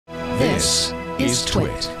This is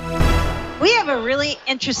TWiT. We have a really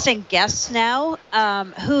interesting guest now,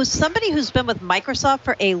 who's somebody who's been with Microsoft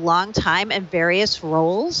for a long time in various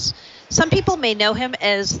roles. Some people may know him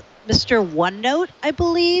as Mr. OneNote, I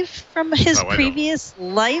believe, from his previous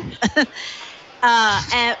life.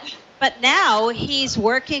 But now he's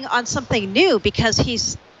working on something new because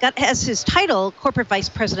has his title Corporate Vice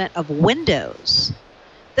President of Windows.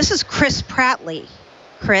 This is Chris Pratley.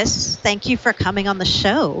 Chris, thank you for coming on the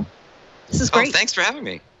show. This is great. Oh, thanks for having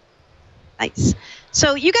me. Nice.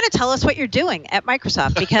 So you got to tell us what you're doing at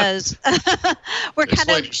Microsoft because we're kind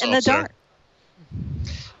of in the dark.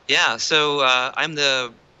 Yeah. So I'm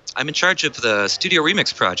in charge of the Studio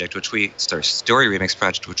Remix project, Story Remix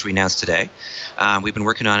project, which we announced today. We've been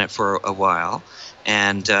working on it for a while,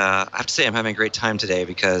 and I have to say I'm having a great time today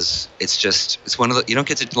because it's one of the, you don't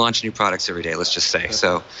get to launch new products every day. Let's just say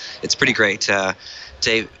so. It's pretty great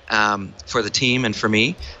day for the team and for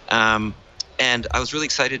me. And I was really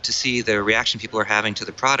excited to see the reaction people are having to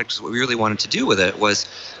the product. What we really wanted to do with it was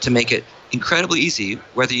to make it incredibly easy,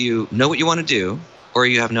 whether you know what you want to do or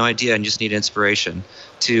you have no idea and just need inspiration,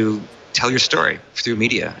 to tell your story through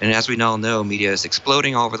media. And as we all know, media is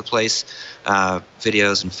exploding all over the place.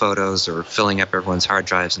 Videos and photos are filling up everyone's hard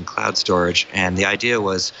drives and cloud storage. And the idea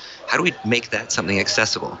was, how do we make that something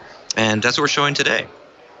accessible? And that's what we're showing today.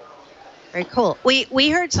 Very cool. We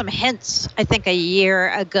heard some hints, I think, a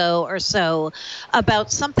year ago or so about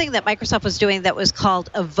something that Microsoft was doing that was called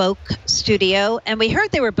Evoke Studio. And we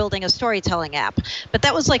heard they were building a storytelling app, but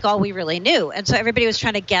that was like all we really knew. And so everybody was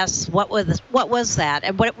trying to guess what was that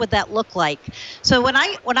and what would that look like. So when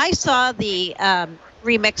I saw the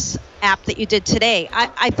Remix app that you did today,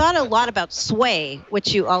 I thought a lot about Sway,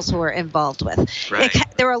 which you also were involved with. Right.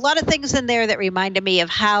 There were a lot of things in there that reminded me of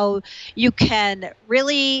how you can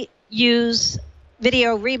really use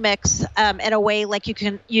video remix in a way like you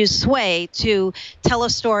can use Sway to tell a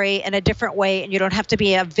story in a different way, and you don't have to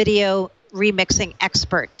be a video remixing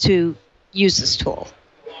expert to use this tool.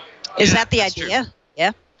 Is that the idea? True.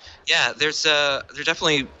 Yeah. Yeah, there's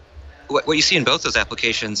definitely what you see in both those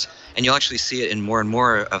applications, and you'll actually see it in more and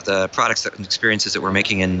more of the products and experiences that we're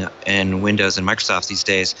making in Windows and Microsoft these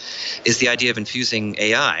days, is the idea of infusing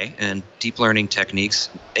AI and deep learning techniques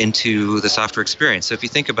into the software experience. So if you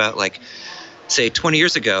think about, like, say 20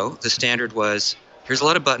 years ago, the standard was, here's a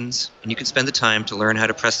lot of buttons, and you can spend the time to learn how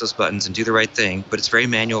to press those buttons and do the right thing, but it's a very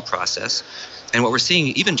manual process. And what we're seeing,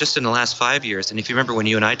 even just in the last 5 years, and if you remember when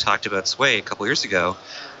you and I talked about Sway a couple years ago,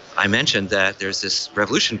 I mentioned that there's this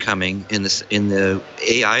revolution coming in the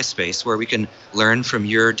AI space where we can learn from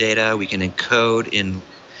your data, we can encode in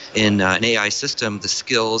an AI system the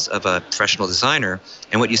skills of a professional designer.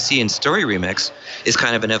 And what you see in Story Remix is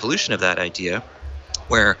kind of an evolution of that idea,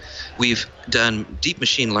 where we've done deep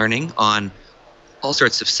machine learning on all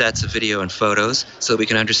sorts of sets of video and photos so that we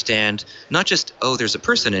can understand not just, oh, there's a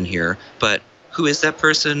person in here, but who is that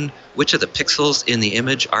person? Which of the pixels in the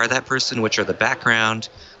image are that person? Which are the background?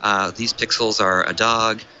 These pixels are a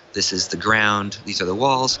dog. This is the ground. These are the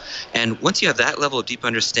walls. And once you have that level of deep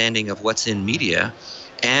understanding of what's in media,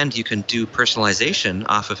 and you can do personalization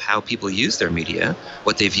off of how people use their media,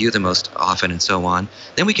 what they view the most often and so on,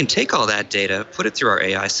 then we can take all that data, put it through our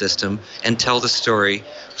AI system, and tell the story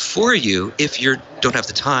for you if you don't have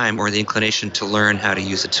the time or the inclination to learn how to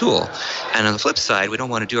use a tool. And on the flip side, we don't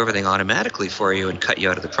want to do everything automatically for you and cut you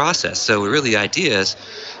out of the process. So really the idea is,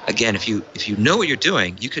 again, if you know what you're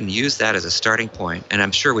doing, you can use that as a starting point. And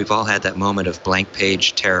I'm sure we've all had that moment of blank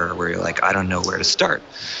page terror where you're like, I don't know where to start.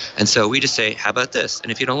 And so we just say, how about this?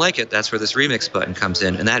 And if you don't like it, that's where this remix button comes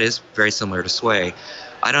in. And that is very similar to Sway.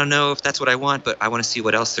 I don't know if that's what I want, but I want to see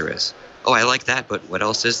what else there is. Oh, I like that, but what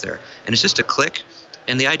else is there? And it's just a click.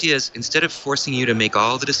 And the idea is, instead of forcing you to make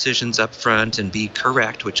all the decisions up front and be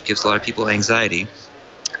correct, which gives a lot of people anxiety,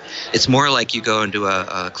 it's more like you go into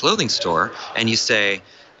a clothing store and you say,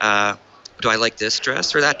 do I like this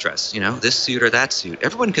dress or that dress? You know, this suit or that suit.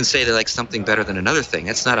 Everyone can say they like something better than another thing.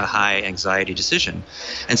 That's not a high anxiety decision.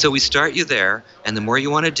 And so we start you there, and the more you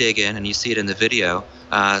want to dig in, and you see it in the video,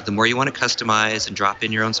 the more you want to customize and drop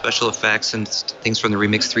in your own special effects and things from the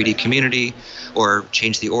Remix 3D community, or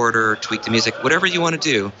change the order, tweak the music, whatever you want to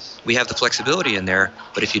do, we have the flexibility in there.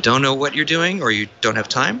 But if you don't know what you're doing or you don't have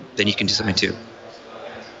time, then you can do something too.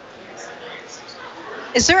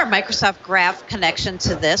 Is there a Microsoft Graph connection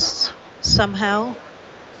to this somehow?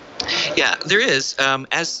 Yeah, there is.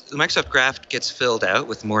 As the Microsoft Graph gets filled out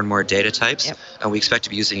with more and more data types, we expect to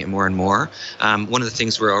be using it more and more. One of the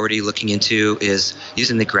things we're already looking into is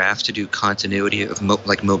using the Graph to do continuity of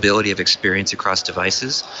mobility of experience across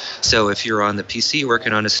devices. So if you're on the PC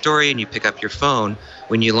working on a story and you pick up your phone,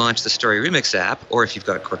 when you launch the Story Remix app, or if you've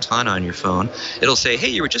got Cortana on your phone, it'll say, hey,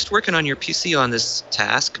 you were just working on your PC on this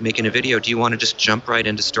task, making a video. Do you want to just jump right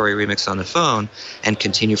into Story Remix on the phone and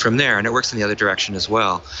continue from there? And it works in the other direction as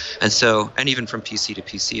well. And so, and even from PC to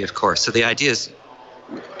PC, of course. So the idea is,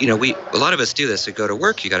 a lot of us do this. We go to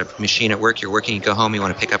work, you got a machine at work, you're working, you go home, you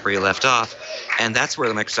want to pick up where you left off. And that's where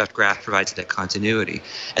the Microsoft Graph provides that continuity.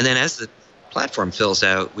 And then as the platform fills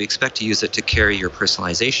out, we expect to use it to carry your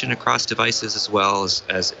personalization across devices as well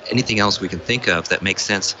as anything else we can think of that makes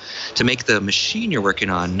sense to make the machine you're working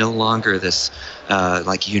on no longer this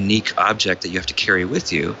unique object that you have to carry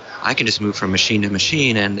with you. I can just move from machine to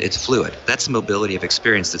machine and it's fluid. That's the mobility of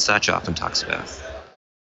experience that Satya often talks about.